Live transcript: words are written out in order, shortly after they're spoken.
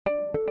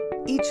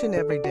Each and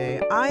every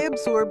day, I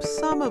absorb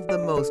some of the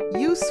most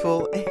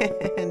useful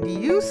and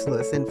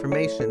useless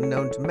information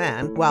known to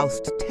man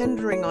whilst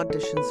tendering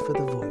auditions for the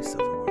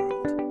voiceover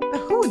world. Now,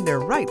 who in their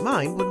right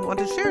mind wouldn't want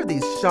to share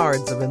these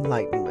shards of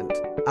enlightenment?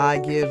 I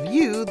give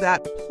you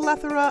that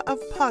plethora of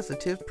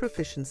positive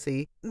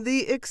proficiency,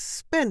 the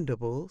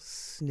Expendable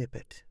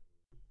Snippet.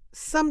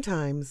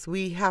 Sometimes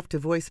we have to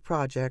voice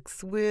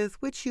projects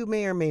with which you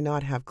may or may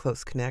not have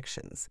close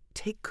connections.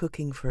 Take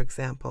cooking, for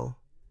example.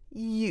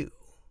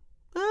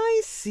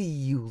 I see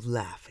you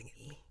laughing at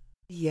me.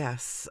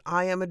 Yes,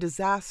 I am a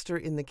disaster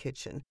in the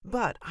kitchen,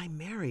 but I'm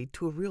married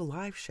to a real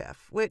live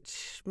chef,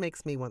 which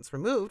makes me once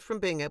removed from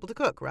being able to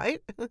cook,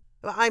 right?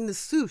 I'm the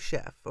sous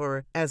chef,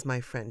 or as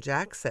my friend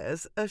Jack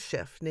says, a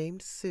chef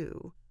named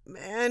Sue.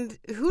 And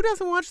who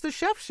doesn't watch the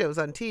chef shows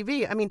on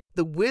TV? I mean,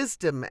 the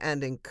wisdom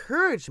and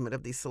encouragement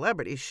of these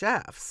celebrity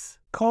chefs.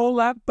 Call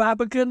that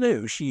Baba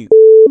Ganoush, you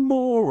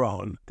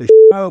moron. The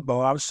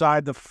hobo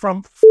outside the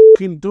front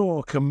fucking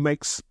door can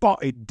make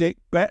spotted dick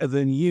better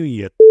than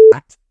you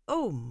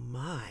Oh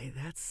my,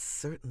 that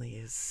certainly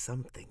is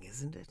something,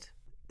 isn't it?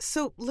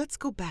 So let's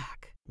go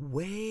back.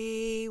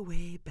 Way,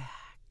 way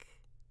back.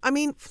 I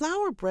mean,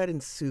 flour, bread,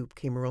 and soup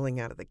came rolling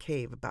out of the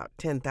cave about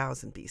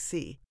 10,000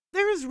 BC.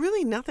 There is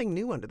really nothing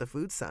new under the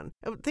food sun.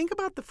 Think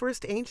about the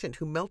first ancient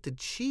who melted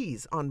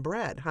cheese on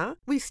bread, huh?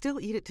 We still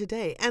eat it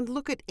today, and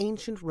look at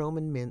ancient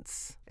Roman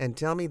mince. And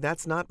tell me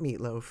that's not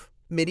meatloaf.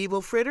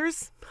 Medieval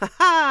fritters?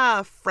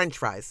 Ha-ha! French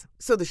fries.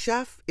 So the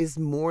chef is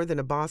more than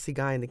a bossy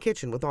guy in the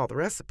kitchen with all the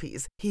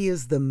recipes. He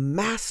is the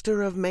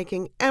master of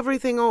making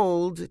everything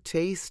old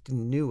taste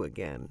new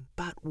again.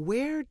 But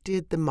where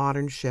did the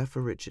modern chef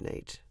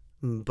originate?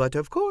 But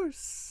of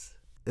course,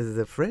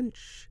 the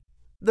French.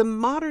 The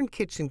modern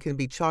kitchen can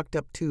be chalked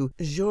up to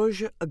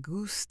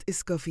Georges-Auguste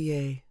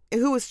Escoffier,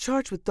 who was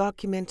charged with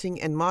documenting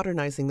and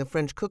modernizing the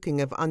French cooking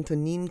of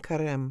Antonin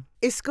Carême.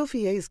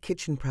 Escoffier's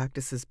kitchen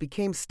practices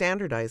became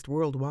standardized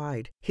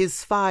worldwide.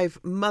 His 5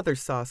 mother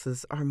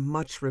sauces are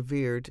much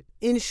revered.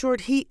 In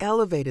short, he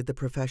elevated the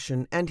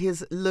profession, and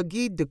his Le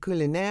Guide de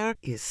Culinaire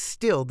is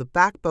still the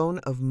backbone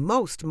of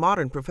most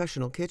modern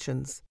professional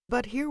kitchens.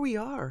 But here we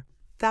are,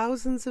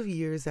 thousands of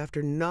years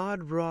after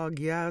Nod-Rog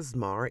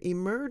Yasmar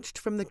emerged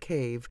from the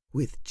cave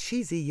with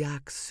cheesy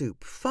yak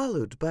soup,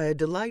 followed by a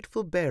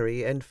delightful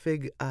berry and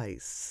fig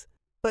ice.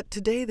 But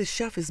today the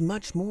chef is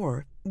much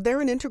more.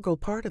 They're an integral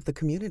part of the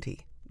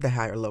community. They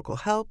hire local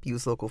help,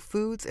 use local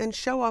foods, and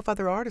show off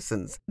other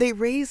artisans. They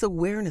raise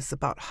awareness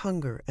about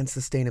hunger and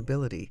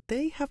sustainability.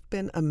 They have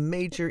been a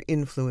major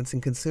influence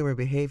in consumer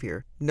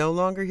behavior. No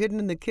longer hidden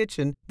in the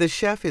kitchen, the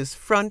chef is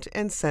front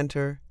and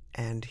center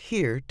and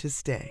here to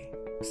stay.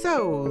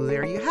 So,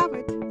 there you have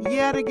it.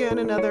 Yet again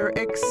another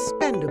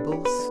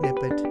expendable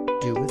snippet.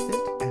 Do with